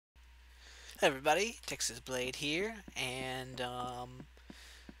Hey everybody, Texas Blade here, and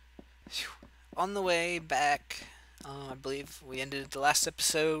on the way back, I believe we ended the last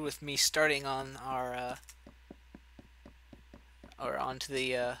episode with me starting on our or onto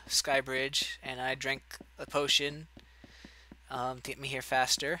the sky bridge, and I drank a potion to get me here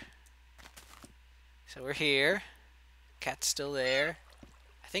faster. So we're here. Cat's still there.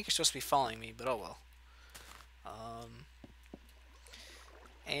 I think you're supposed to be following me, but oh well. Um,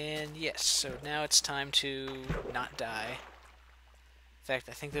 and yes, so now it's time to not die. In fact,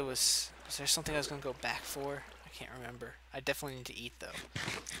 I think was there something I was gonna go back for? I can't remember. I definitely need to eat though.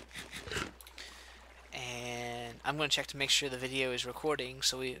 And I'm gonna check to make sure the video is recording,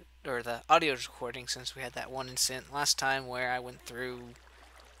 or the audio is recording, since we had that one incident last time where I went through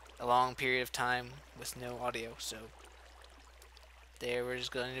a long period of time with no audio. So there was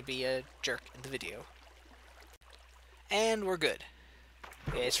going to be a jerk in the video, and we're good.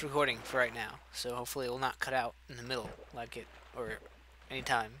 Yeah, it's recording for right now, so hopefully it will not cut out in the middle or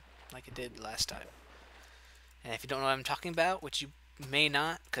anytime like it did last time. And if you don't know what I'm talking about, which you may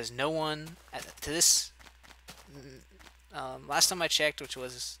not, because no one to this last time I checked, which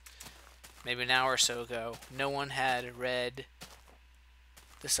was maybe an hour or so ago, no one had read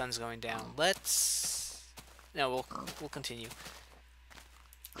the sun's going down. We'll continue.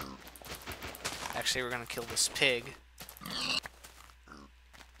 Actually, we're gonna kill this pig,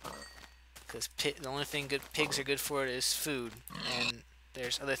 because the only thing good pigs are good for is food, and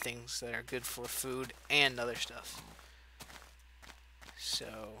there's other things that are good for food and other stuff.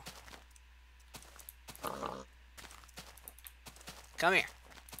 So come here,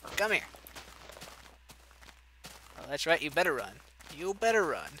 come here. Oh, that's right. You better run. You better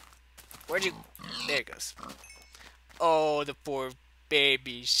run. Where'd you? There it goes. Oh, the poor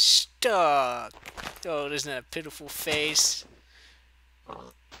baby's stuck. Oh, isn't that a pitiful face?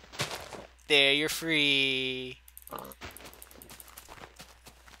 There, you're free.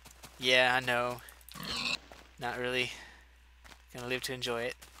 Yeah, I know. Not really gonna live to enjoy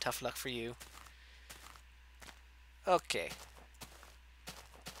it. Tough luck for you. Okay.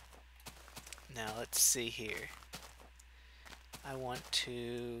 Now let's see here. I want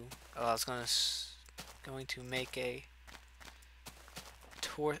to. Oh, I was going to make a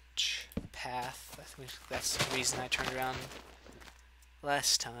torch path. I think that's the reason I turned around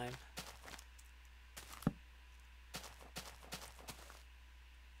last time.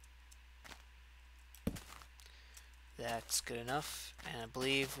 That's good enough, and I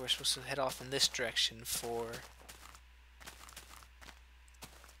believe we're supposed to head off in this direction for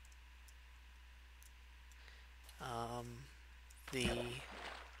the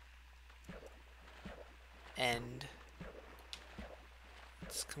end.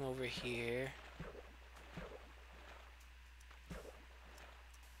 Let's come over here.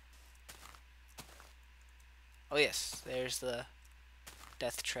 Oh yes, there's the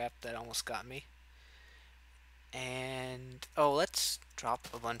death trap that almost got me. And oh, let's drop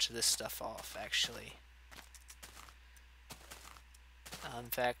a bunch of this stuff off actually. In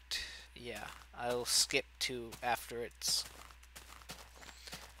fact, yeah, I'll skip to after it's.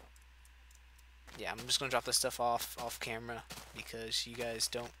 Yeah, I'm just gonna drop this stuff off camera because you guys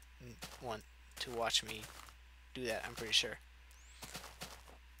don't want to watch me do that, I'm pretty sure.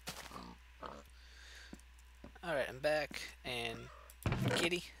 Alright, I'm back, and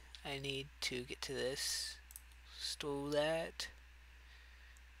kitty, I need to get to this. Stow that.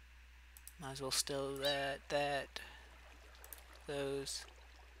 Might as well stow that, those,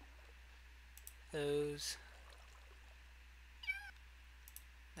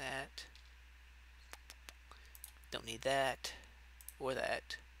 that. Don't need that, or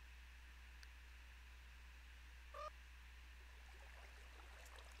that.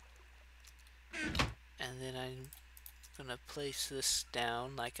 And then I'm gonna place this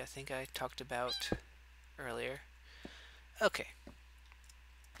down like I think I talked about earlier. Okay.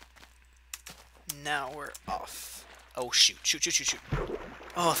 Now we're off. Oh shoot, shoot, shoot, shoot, shoot.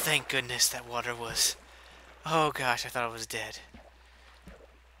 Oh, thank goodness that water was. Oh gosh, I thought I was dead.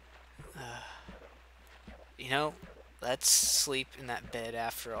 You know, let's sleep in that bed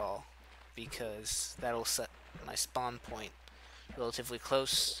after all, because that'll set my spawn point relatively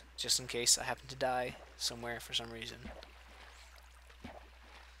close, just in case I happen to die somewhere for some reason.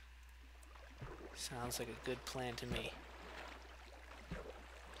 Sounds like a good plan to me.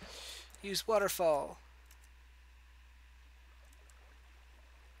 Use waterfall.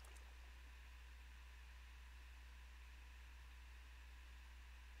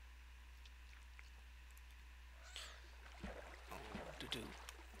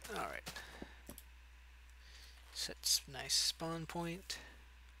 Alright. Set nice spawn point.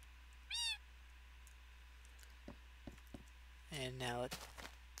 And now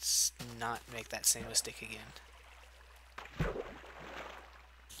let's not make that same mistake again.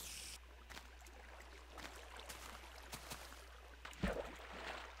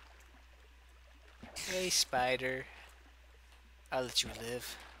 Hey, spider. I'll let you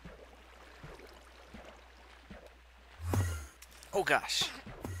live. Oh gosh.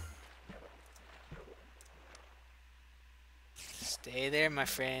 Stay there, my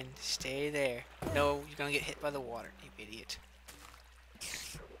friend. Stay there. No, you're gonna get hit by the water, you idiot.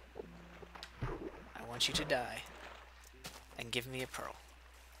 I want you to die. And give me a pearl.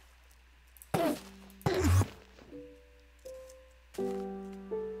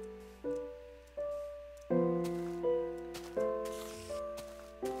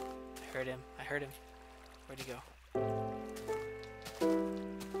 I heard him. Where'd he go?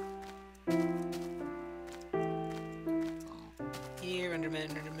 Here, Enderman,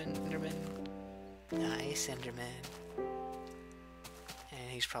 Enderman, Enderman. Nice, Enderman. And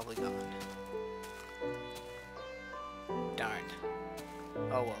he's probably gone. Darn.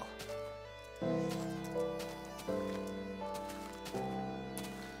 Oh well.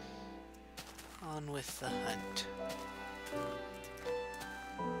 On with the hunt.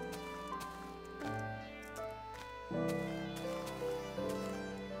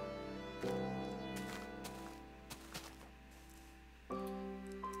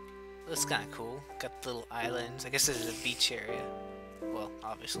 This is kind of cool. Got the little islands. I guess this is a beach area. Well,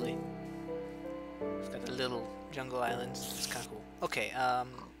 obviously. It's got the little jungle islands. It's kind of cool. Okay,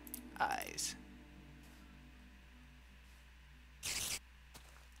 eyes.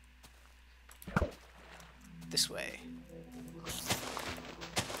 This way.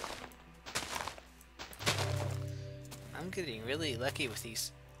 I'm getting really lucky with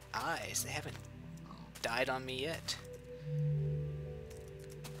these eyes. They haven't died on me yet.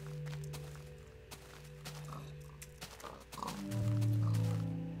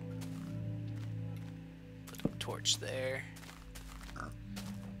 Put a torch there.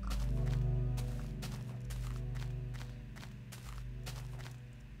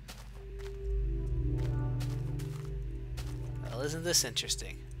 Well, isn't this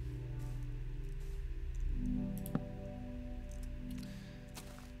interesting?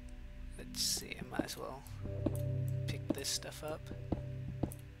 Let's see, I might as well pick this stuff up.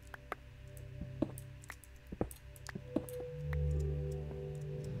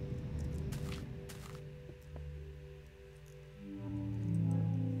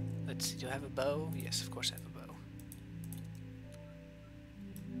 Let's see, do I have a bow? Yes, of course I have a bow.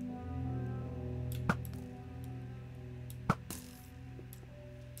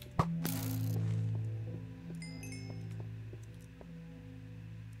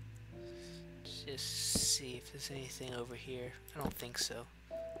 Just see if there's anything over here. I don't think so.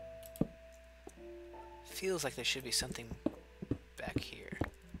 Feels like there should be something back here.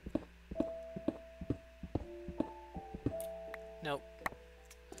 Nope.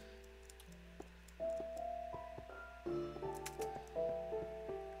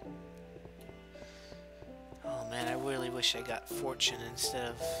 Oh man, I really wish I got fortune instead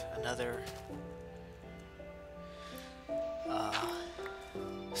of another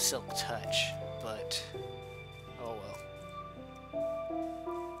silk touch, but oh well.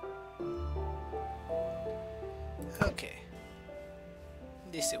 Okay.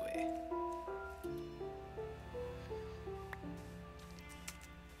 This way.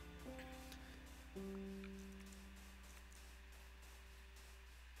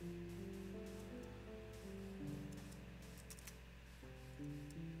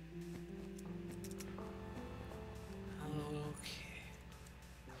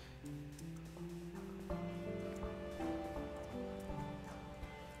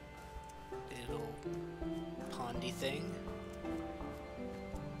 Pondy thing.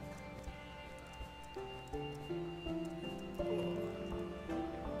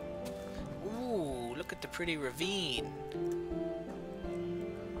 Ooh, look at the pretty ravine.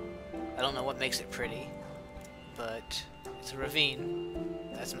 I don't know what makes it pretty, but it's a ravine.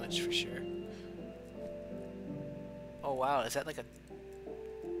 That's much for sure. Oh wow, is that like a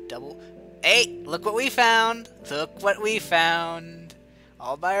double? Hey, look what we found! Look what we found!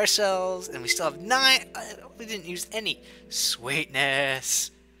 All by ourselves, and we still have 9. We didn't use any.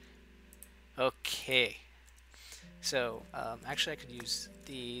 Sweetness. Okay. So, actually, I could use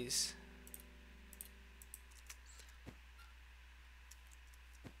these.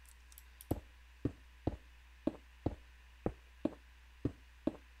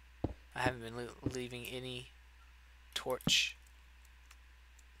 I haven't been leaving any torch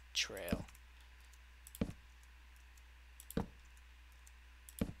trail.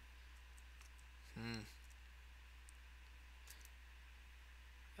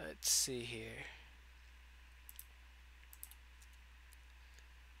 Let's see here.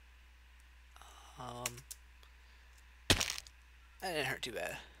 That didn't hurt too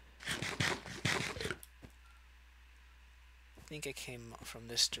bad. I think I came from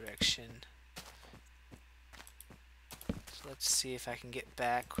this direction. So let's see if I can get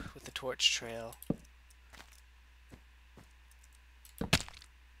back with the torch trail.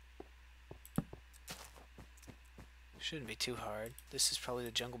 Shouldn't be too hard. This is probably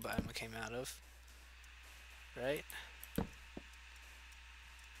the jungle biome I came out of. Right?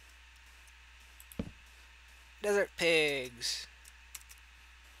 Desert pigs!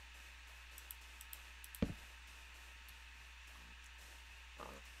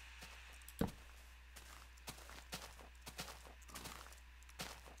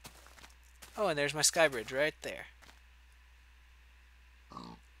 Oh, and there's my sky bridge right there.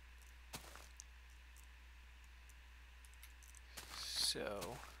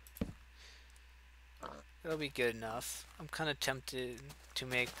 So it'll be good enough. I'm kind of tempted to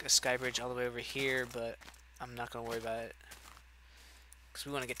make a sky bridge all the way over here, but I'm not going to worry about it. Because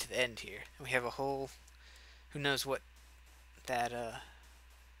we want to get to the end here. And we have a whole... Who knows what that...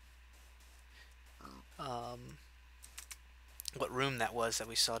 what room that was that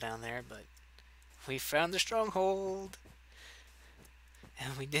we saw down there, but we found the stronghold.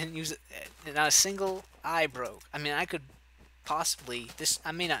 And we didn't use it. Not a single eye broke. I mean, I could possibly...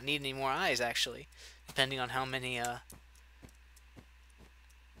 I may not need any more eyes, actually. Depending on how many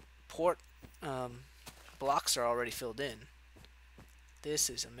port blocks are already filled in. This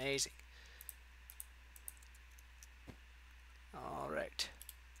is amazing. Alright.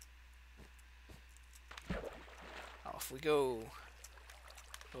 Off we go.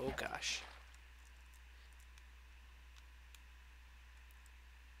 Oh gosh.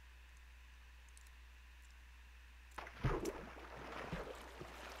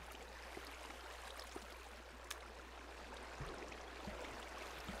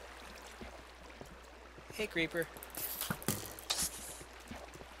 Hey, creeper.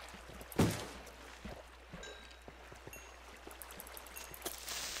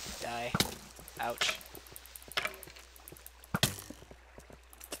 Die. Ouch.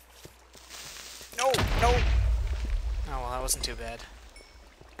 No! No! Oh, well, that wasn't too bad.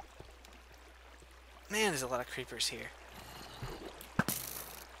 Man, there's a lot of creepers here.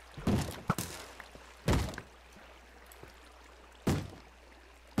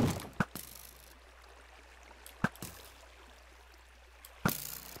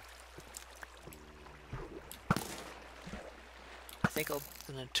 I think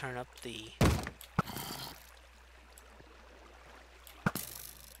I'm gonna turn up the...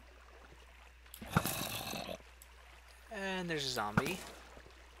 And there's a zombie.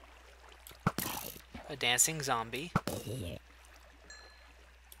 A dancing zombie.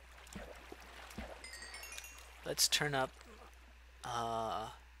 Let's turn up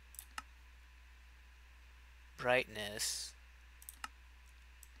brightness.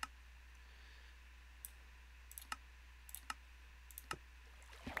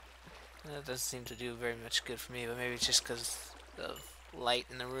 That doesn't seem to do very much good for me, but maybe it's just because of light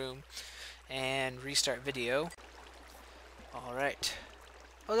in the room. And restart video. Alright.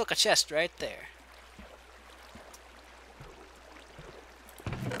 Oh, look, a chest right there.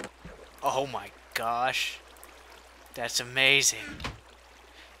 Oh my gosh. That's amazing.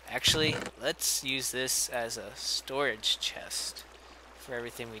 Actually, let's use this as a storage chest for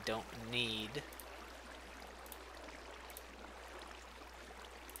everything we don't need.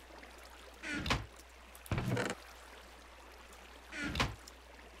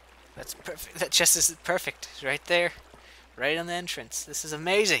 That's perfect. That chest is perfect. It's right there. Right on the entrance. This is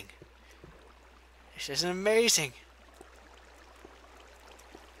amazing. This is amazing.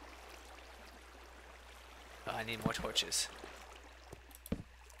 Oh, I need more torches.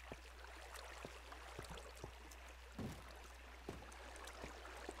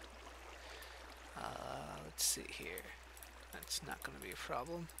 Let's see here. That's not going to be a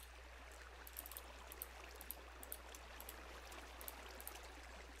problem.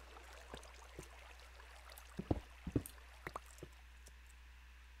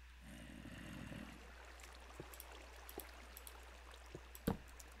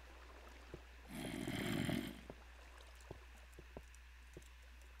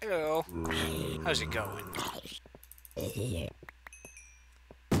 Hello. How's it going?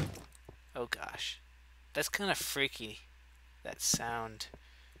 Oh gosh. That's kind of freaky, that sound.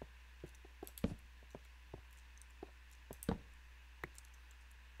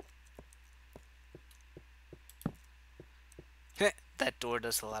 That door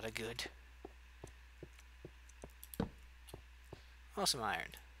does a lot of good. Oh, some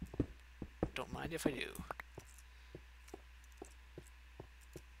iron. don't mind if I do.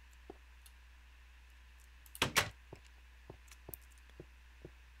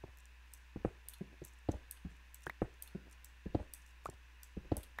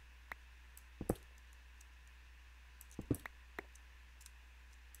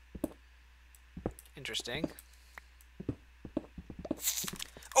 Interesting.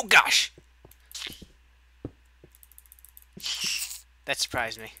 Oh gosh! That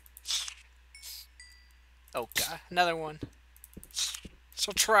surprised me. Oh god, another one. It's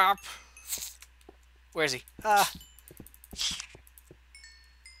a trap. Where is he? Ah!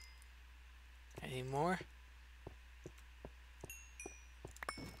 Any more?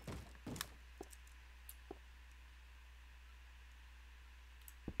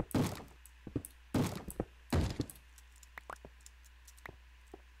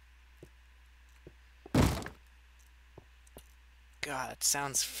 God, that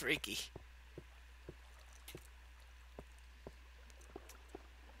sounds freaky.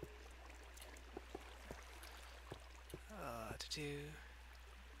 To do.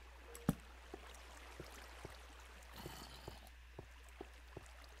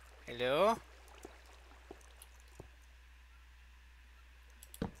 Hello?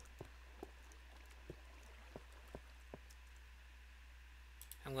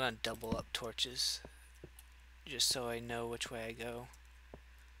 I'm gonna double up torches just so I know which way I go.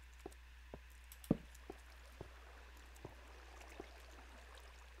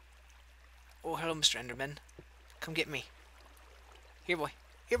 Oh, hello, Mr. Enderman. Come get me. Here, boy.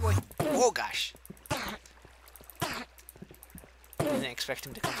 Here, boy. Oh, gosh. Didn't expect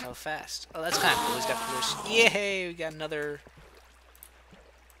him to come so fast. Oh, that's kind of cool. He's got colors. Yay! We got another.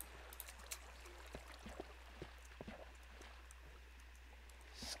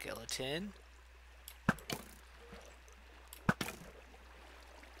 Skeleton.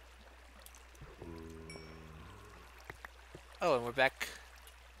 Oh, and we're back.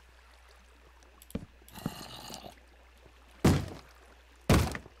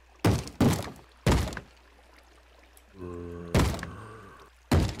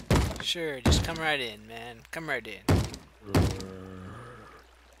 Sure, just come right in, man. Come right in.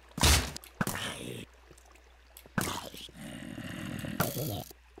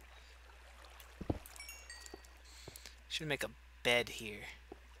 Should make a bed here.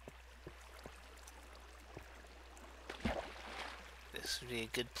 This would be a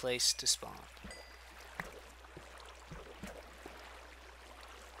good place to spawn.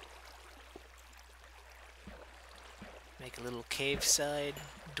 Make a little cave-side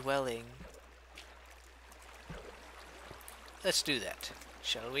dwelling. Let's do that,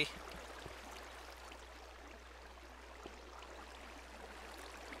 shall we?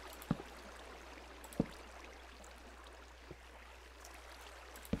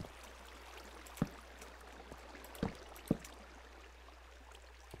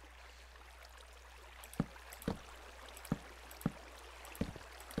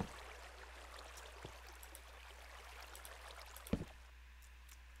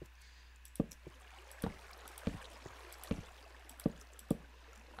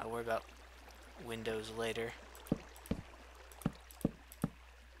 I'll worry about windows later.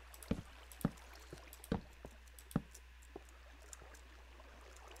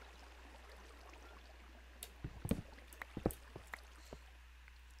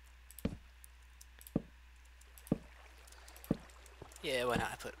 Yeah, why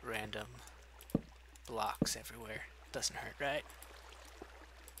not put random blocks everywhere? Doesn't hurt, right?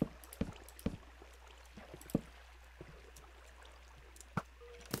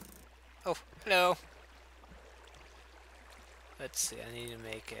 Oh, hello. Let's see, I need to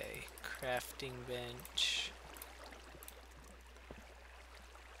make a crafting bench.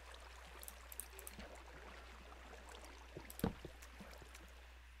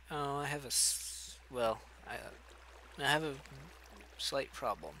 Oh, I have a I have a slight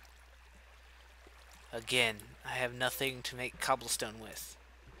problem. Again, I have nothing to make cobblestone with.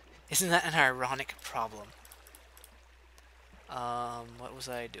 Isn't that an ironic problem? What was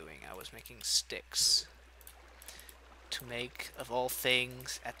I doing? I was making sticks. To make, of all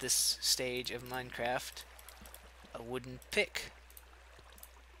things, at this stage of Minecraft, a wooden pick.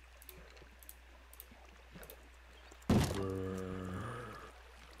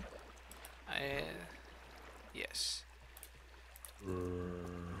 Yes.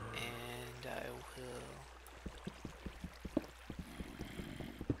 And I will...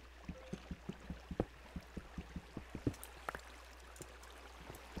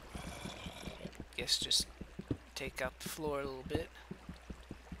 guess just take out the floor a little bit.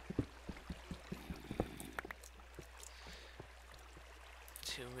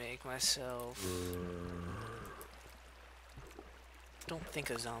 To to make myself... Don't think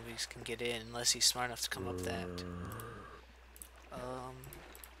a zombies can get in unless he's smart enough to come up that.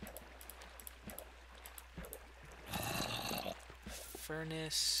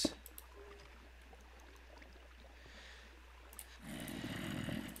 Furnace.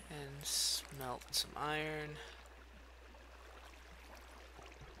 And smelt some iron.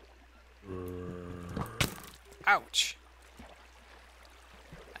 Ouch!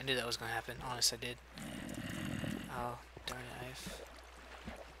 I knew that was gonna happen. Honest, I did. Oh, darn it,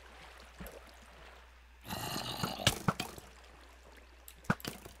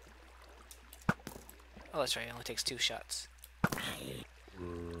 Oh, that's right, it only takes 2 shots.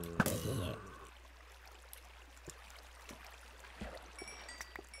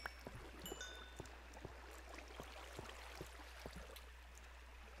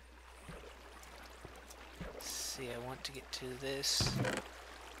 Let's see, I want to get to this.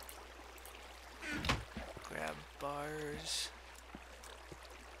 Grab bars.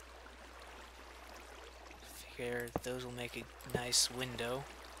 Figure those will make a nice window.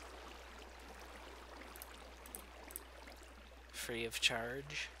 Free of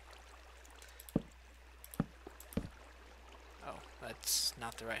charge. Oh, that's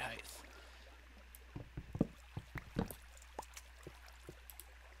not the right height.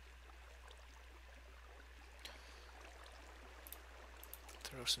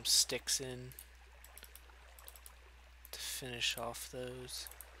 Throw some sticks in to finish off those.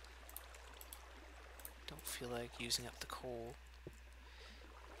 Don't feel like using up the coal.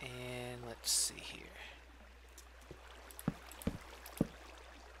 And let's see here.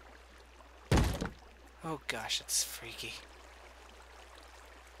 Oh gosh, it's freaky.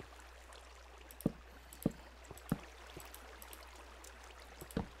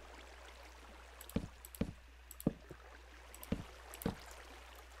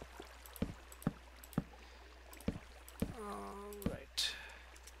 Alright.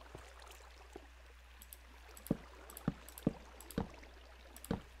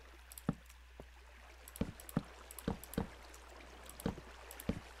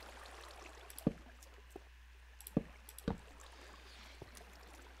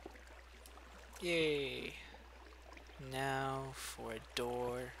 Yay! Now for a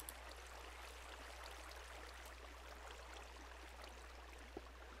door.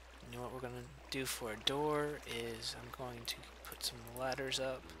 You know what we're gonna do for a door is I'm going to put some ladders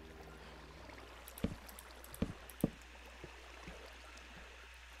up.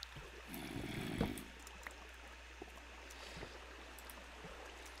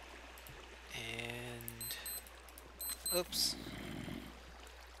 And oops.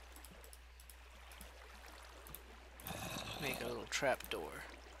 Make a little trap door.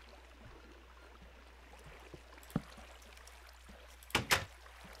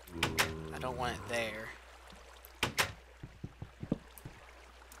 I don't want it there.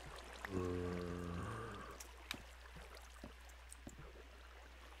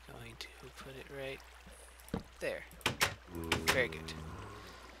 Going to put it right there. Very good.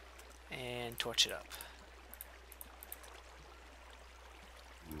 And torch it up.